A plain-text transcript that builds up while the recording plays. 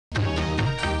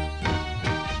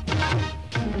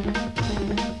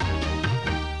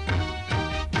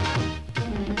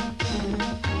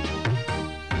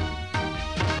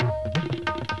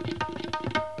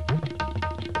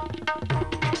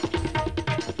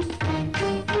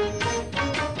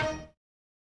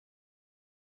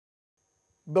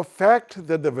The fact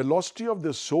that the velocity of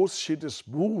the source sheet is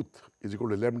smooth is equal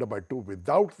to lambda by 2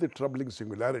 without the troubling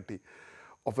singularity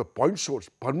of a point source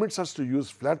permits us to use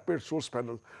flat plate source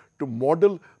panel to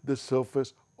model the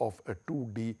surface of a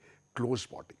 2D closed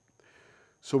body.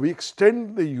 So we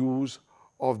extend the use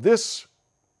of this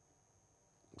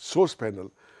source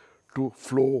panel to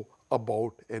flow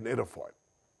about an aerofoil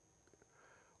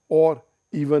or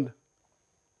even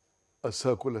a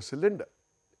circular cylinder.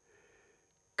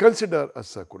 Consider a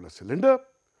circular cylinder.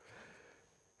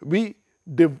 We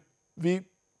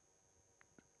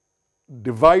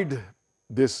divide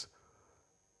this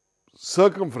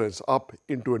circumference up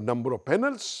into a number of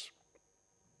panels,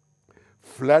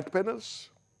 flat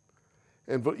panels,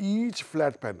 and for each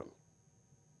flat panel,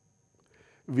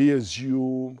 we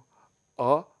assume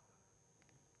a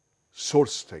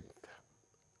source strength.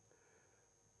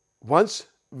 Once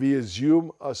we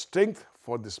assume a strength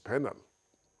for this panel,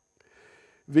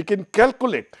 we can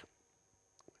calculate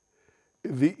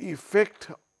the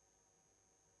effect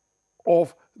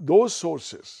of those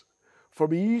sources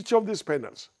from each of these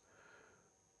panels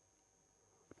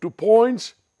to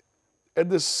points at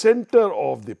the center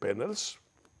of the panels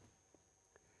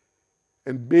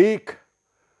and make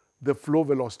the flow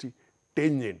velocity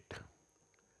tangent.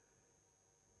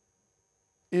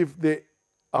 If there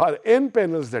are n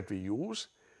panels that we use,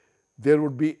 there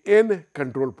would be n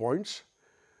control points.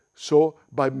 So,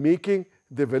 by making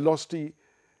the velocity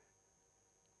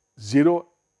 0,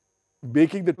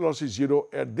 making the velocity 0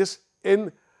 at these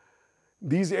n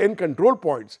control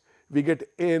points, we get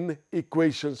n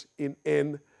equations in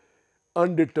n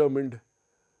undetermined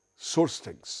source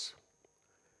strengths.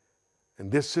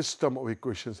 And this system of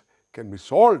equations can be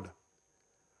solved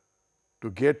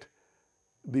to get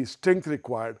the strength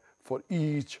required for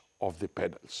each of the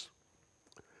panels.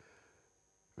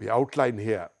 We outline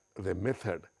here the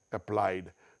method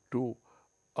applied to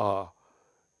a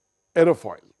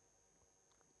aerofoil.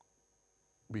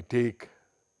 We take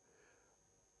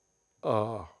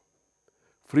a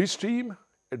free stream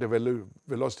at a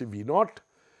velocity v0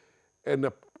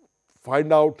 and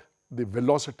find out the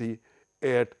velocity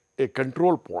at a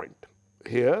control point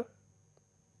here,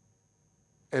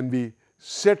 and we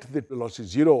set the velocity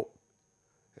 0,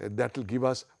 and that will give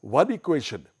us one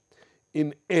equation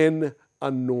in n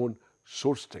unknown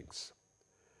source strengths.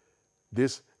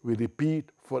 This we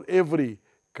repeat for every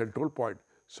control point,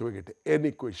 so we get n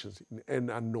equations in n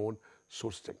unknown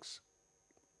source strengths.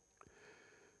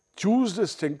 Choose the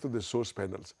strength of the source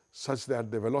panels such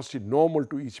that the velocity normal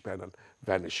to each panel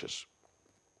vanishes.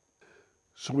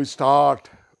 So we start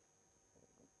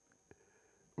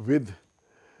with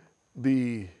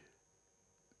the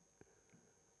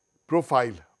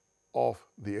profile of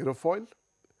the aerofoil.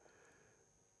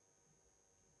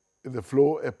 The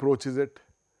flow approaches it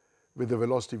with the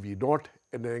velocity v0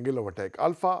 and an angle of attack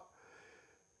alpha.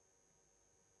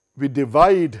 We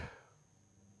divide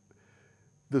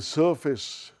the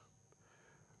surface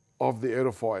of the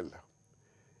aerofoil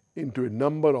into a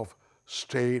number of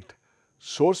straight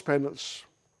source panels,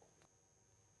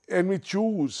 and we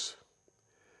choose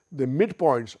the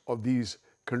midpoints of these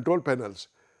control panels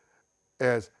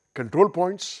as control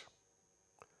points.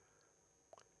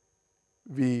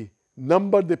 We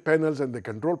number the panels and the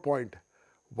control point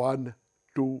 1,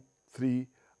 2, 3,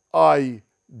 I,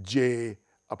 j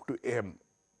up to m.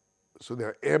 So there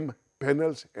are m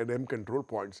panels and m control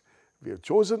points we have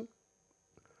chosen.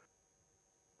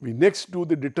 We next do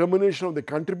the determination of the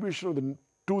contribution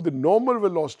to the normal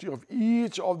velocity of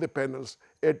each of the panels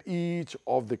at each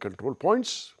of the control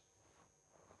points.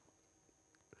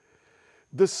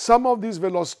 The sum of these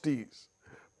velocities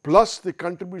plus the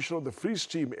contribution of the free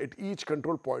stream at each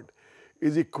control point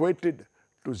is equated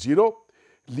to 0,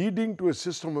 leading to a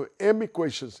system of m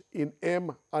equations in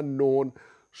m unknown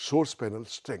source panel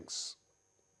strengths.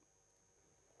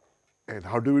 And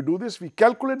how do we do this? We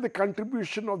calculate the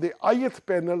contribution of the ith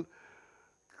panel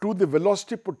to the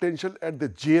velocity potential at the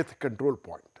jth control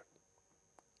point.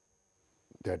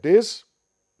 That is,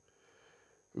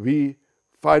 we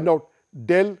find out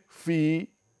del phi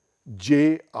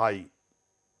ji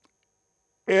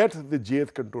at the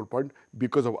jth control point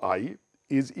because of I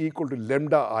is equal to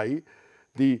lambda I,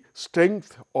 the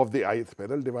strength of the ith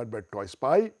panel divided by twice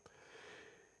pi,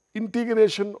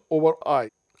 integration over I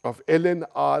of ln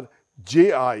r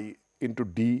ji into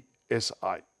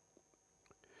dsi,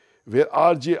 where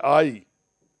rji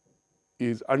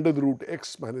is under the root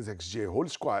x minus xj whole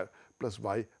square plus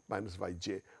y minus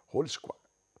yj whole square,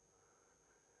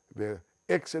 where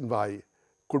x and y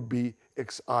could be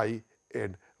xi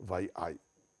and yi.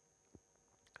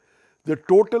 The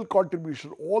total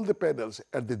contribution of all the panels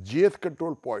at the jth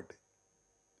control point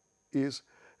is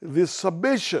the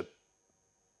summation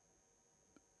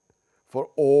for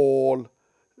all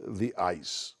the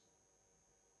i's.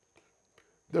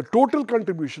 The total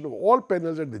contribution of all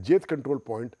panels at the jth control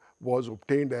point was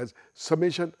obtained as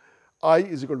summation I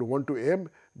is equal to 1 to m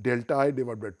delta I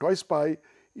divided by twice pi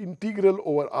integral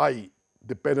over I,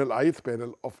 the panel ith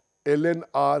panel of ln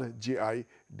r ji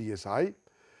dsi.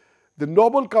 The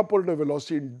normal component of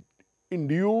velocity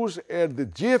induced at the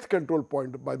jth control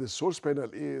point by the source panel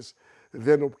is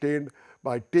then obtained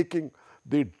by taking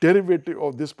the derivative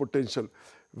of this potential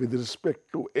with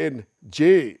respect to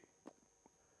nj.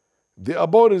 The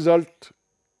above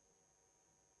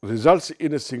results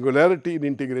in a singularity in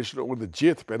integration over the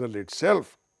jth panel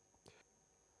itself,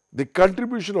 the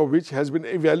contribution of which has been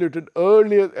evaluated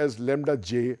earlier as lambda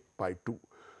j by 2.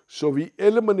 So, we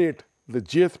eliminate the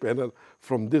jth panel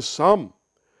from this sum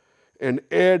and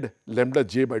add lambda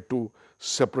j by 2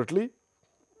 separately.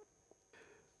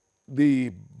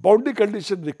 The boundary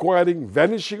condition requiring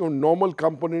vanishing of normal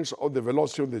components of the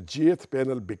velocity of the jth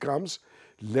panel becomes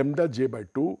lambda j by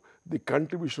 2, the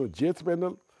contribution of jth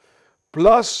panel,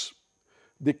 plus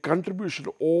the contribution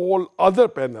of all other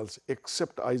panels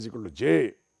except I is equal to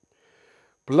j,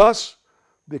 plus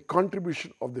the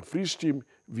contribution of the free stream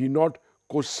V naught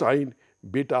cosine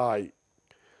beta I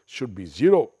should be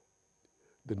 0.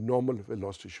 The normal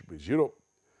velocity should be 0.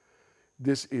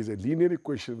 This is a linear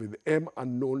equation with m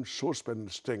unknown source panel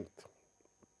strength.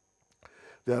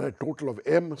 There are a total of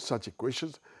m such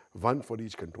equations, one for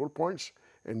each control points,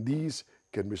 and these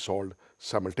can be solved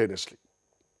simultaneously.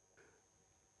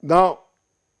 Now,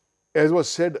 as was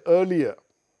said earlier,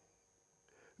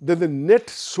 that the net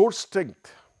source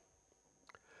strength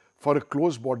for a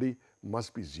closed body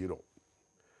must be 0.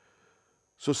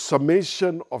 So,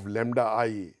 summation of lambda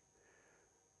I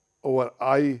over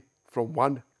I from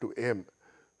 1 to m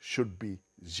should be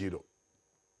 0.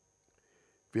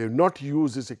 We have not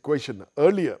used this equation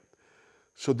earlier,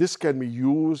 so this can be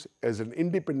used as an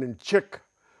independent check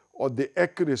on the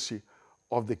accuracy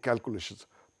of the calculations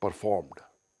performed.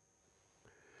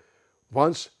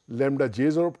 Once lambda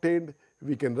j's are obtained,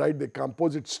 we can write the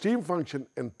composite stream function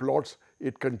and plots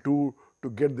its contour to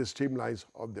get the streamlines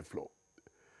of the flow.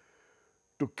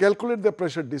 To calculate the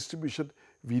pressure distribution,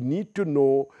 we need to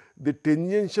know the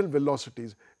tangential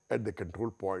velocities at the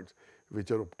control points, which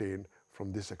are obtained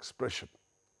from this expression.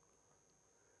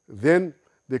 Then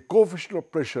the coefficient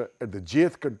of pressure at the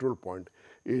jth control point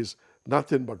is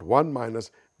nothing but 1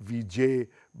 minus Vj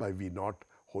by V naught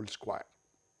whole square.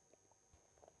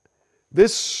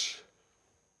 This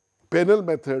panel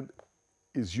method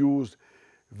is used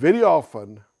very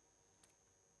often,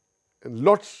 and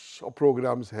lots of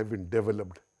programs have been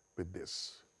developed with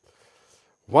this.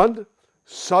 One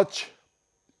such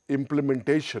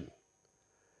implementation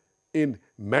in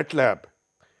MATLAB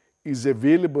is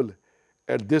available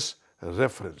at this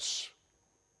reference.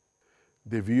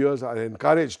 The viewers are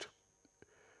encouraged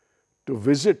to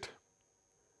visit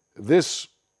this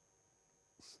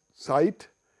site,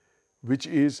 which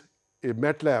is a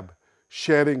MATLAB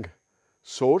sharing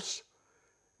source,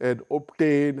 and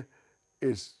obtain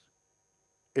a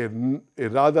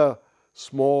rather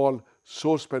small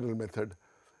source panel method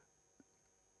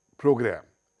program,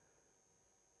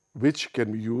 which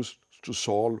can be used to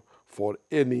solve for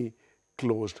any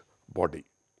closed body.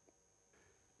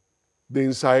 The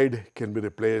inside can be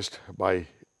replaced by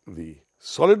the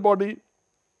solid body,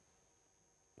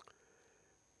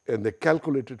 and the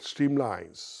calculated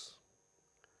streamlines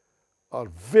are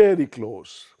very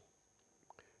close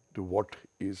to what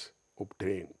is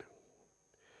obtained.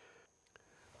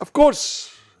 Of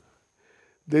course,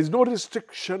 there is no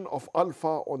restriction of alpha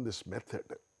on this method.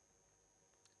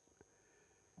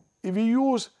 If we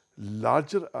use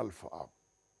larger alpha,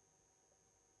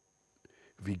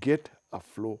 we get a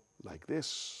flow like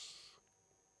this.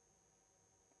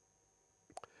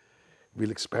 We'll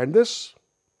expand this.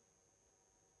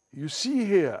 You see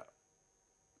here,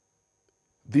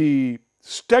 the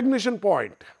stagnation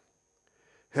point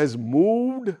has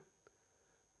moved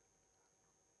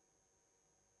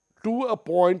to a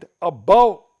point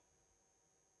above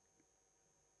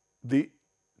the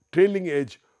trailing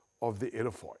edge of the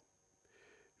aerofoil.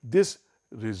 This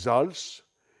results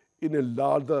in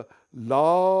a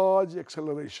large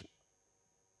acceleration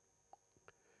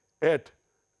at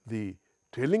the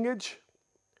trailing edge,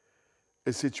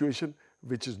 a situation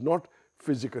which is not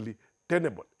physically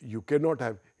tenable. You cannot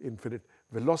have infinite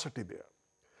velocity there.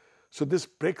 So, this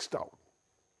breaks down.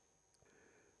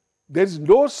 There is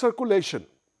no circulation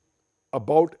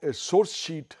about a source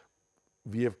sheet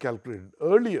we have calculated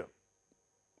earlier.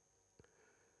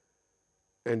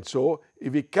 And so,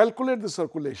 if we calculate the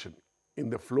circulation, in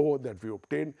the flow that we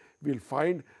obtain, we will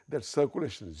find that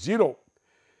circulation is 0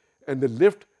 and the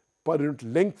lift per unit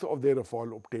length of the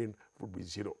aerofoil obtained would be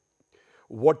 0,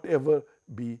 whatever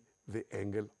be the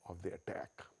angle of the attack.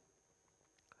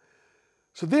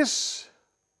 So, this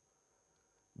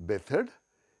method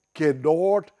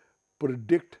cannot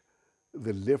predict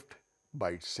the lift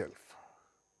by itself.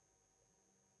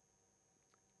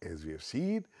 As we have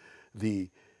seen, the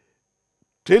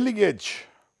trailing edge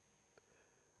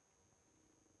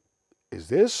is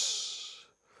this.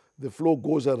 The flow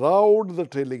goes around the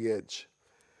trailing edge,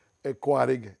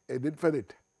 acquiring an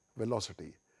infinite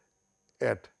velocity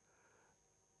at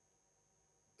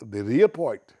the rear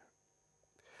point.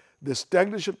 The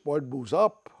stagnation point moves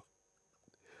up.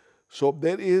 So,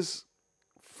 there is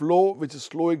flow which is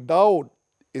slowing down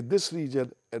in this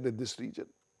region and in this region.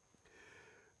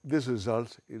 This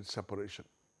results in separation.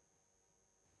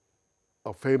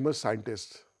 A famous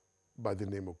scientist by the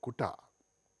name of Kutta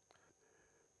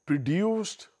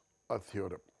produced a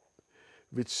theorem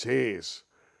which says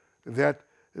that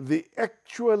the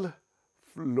actual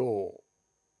flow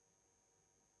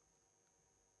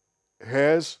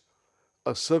has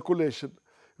a circulation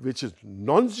which is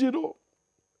non-zero,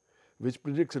 which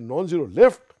predicts a non-zero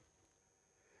lift,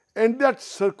 and that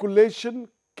circulation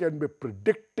can be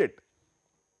predicted.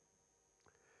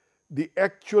 The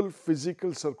actual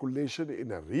physical circulation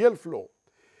in a real flow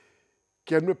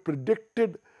can be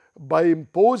predicted by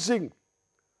imposing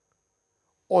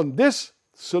on this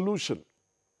solution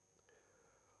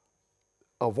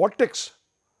a vortex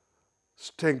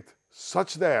strength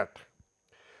such that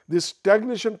this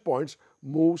stagnation points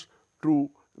moves through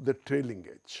the trailing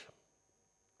edge.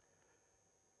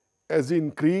 As we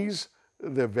increase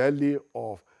the value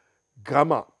of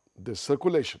gamma, the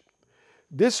circulation,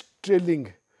 this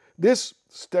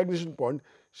stagnation point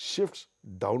shifts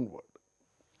downward.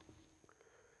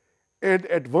 And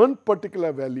at one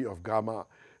particular value of gamma,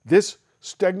 this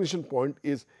stagnation point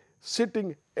is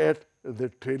sitting at the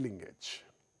trailing edge.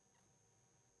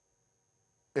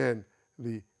 And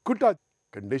the Kutta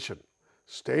condition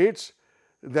states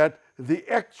that the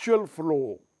actual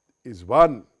flow is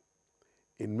one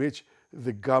in which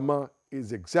the gamma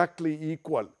is exactly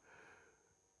equal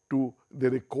to the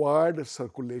required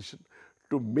circulation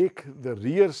to make the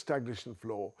rear stagnation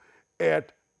flow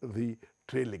at the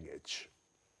trailing edge.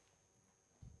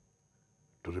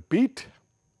 To repeat,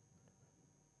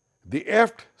 the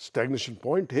aft stagnation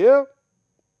point here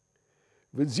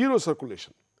with 0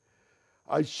 circulation,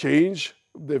 I change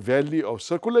the value of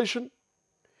circulation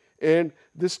and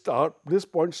this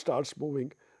point starts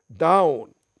moving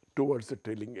down towards the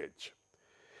trailing edge.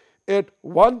 At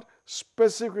one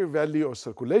specific value of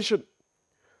circulation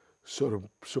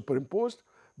superimposed,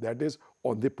 that is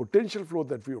on the potential flow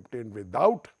that we obtain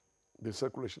without the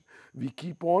circulation, we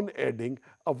keep on adding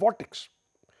a vortex.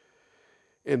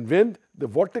 And when the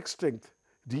vortex strength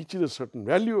reaches a certain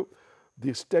value,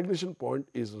 the stagnation point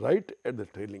is right at the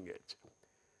trailing edge.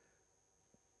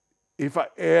 If I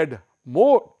add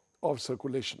more of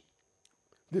circulation,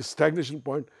 the stagnation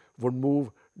point would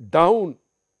move down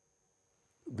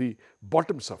the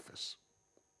bottom surface.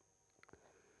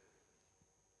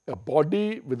 A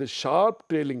body with a sharp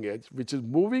trailing edge which is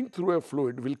moving through a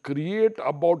fluid will create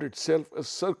about itself a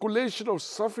circulation of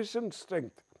sufficient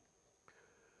strength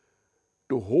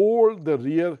to hold the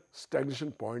rear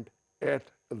stagnation point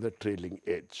at the trailing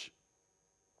edge.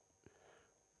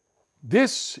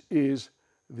 This is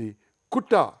the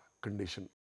Kutta condition.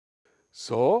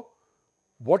 So,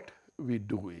 what we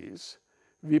do is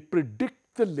we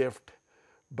predict the lift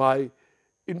by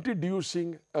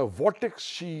introducing a vortex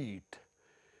sheet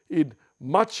in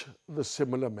much the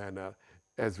similar manner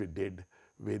as we did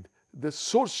with the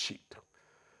source sheet.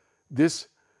 This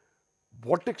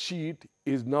vortex sheet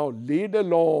is now laid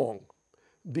along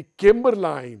the camber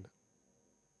line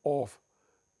of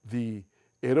the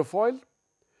aerofoil.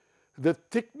 The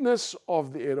thickness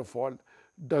of the aerofoil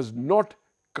does not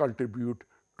contribute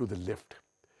to the lift.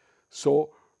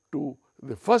 So, to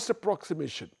the first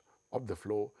approximation of the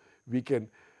flow, we can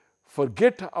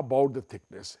forget about the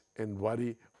thickness and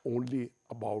worry only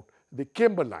about the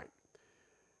camber line.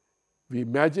 We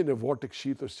imagine a vortex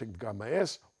sheet of strength gamma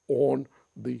s on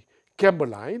the camber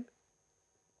line,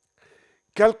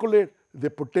 calculate the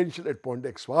potential at point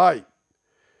xy.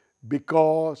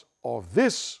 Because of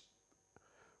this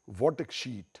vortex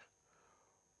sheet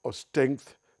of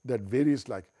strength that varies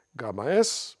like gamma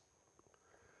s,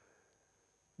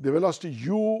 the velocity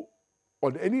u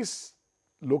on any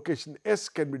location s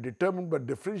can be determined by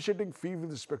differentiating phi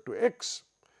with respect to x.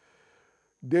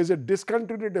 There is a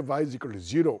discontinuity of y is equal to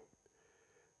 0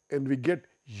 and we get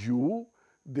u,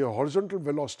 the horizontal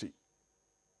velocity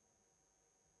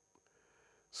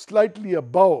slightly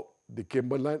above the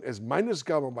camber line as minus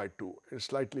gamma by 2 and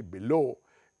slightly below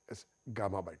as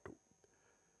gamma by 2.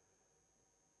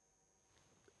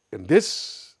 And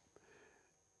this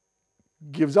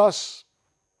gives us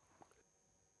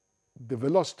the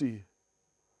velocity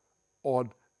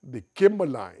on the camber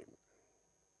line.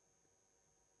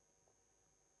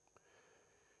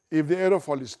 If the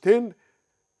aerofoil is thin,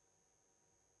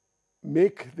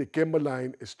 make the camber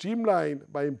line a streamline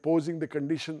by imposing the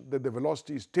condition that the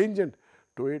velocity is tangent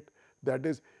to it, that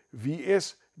is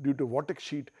Vs due to vortex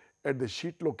sheet at the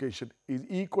sheet location is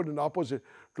equal and opposite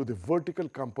to the vertical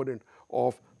component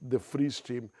of the free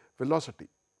stream velocity.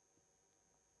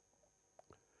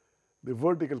 The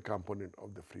vertical component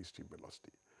of the free stream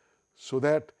velocity. So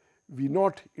that V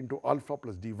naught into alpha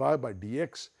plus dy by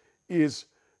dx is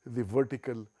the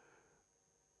vertical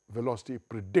velocity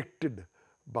predicted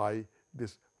by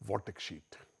this vortex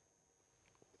sheet.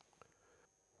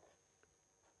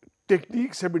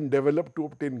 Techniques have been developed to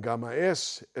obtain gamma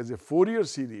s as a Fourier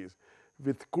series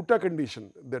with Kutta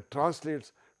condition that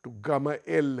translates to gamma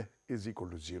L is equal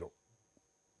to 0.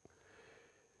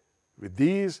 With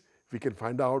these, we can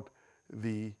find out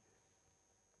the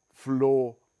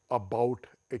flow about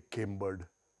a cambered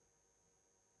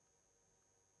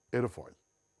aerofoil.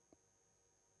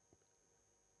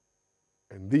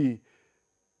 And the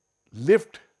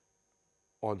lift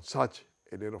on such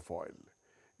an aerofoil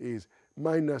is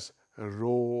minus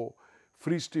rho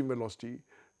free stream velocity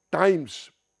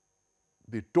times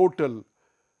the total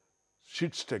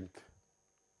sheet strength,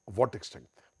 vortex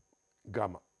strength,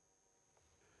 gamma.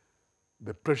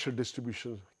 The pressure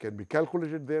distribution can be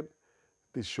calculated then.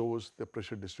 This shows the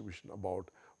pressure distribution about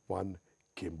one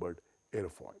cambered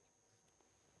aerofoil.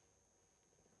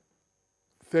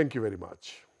 Thank you very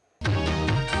much.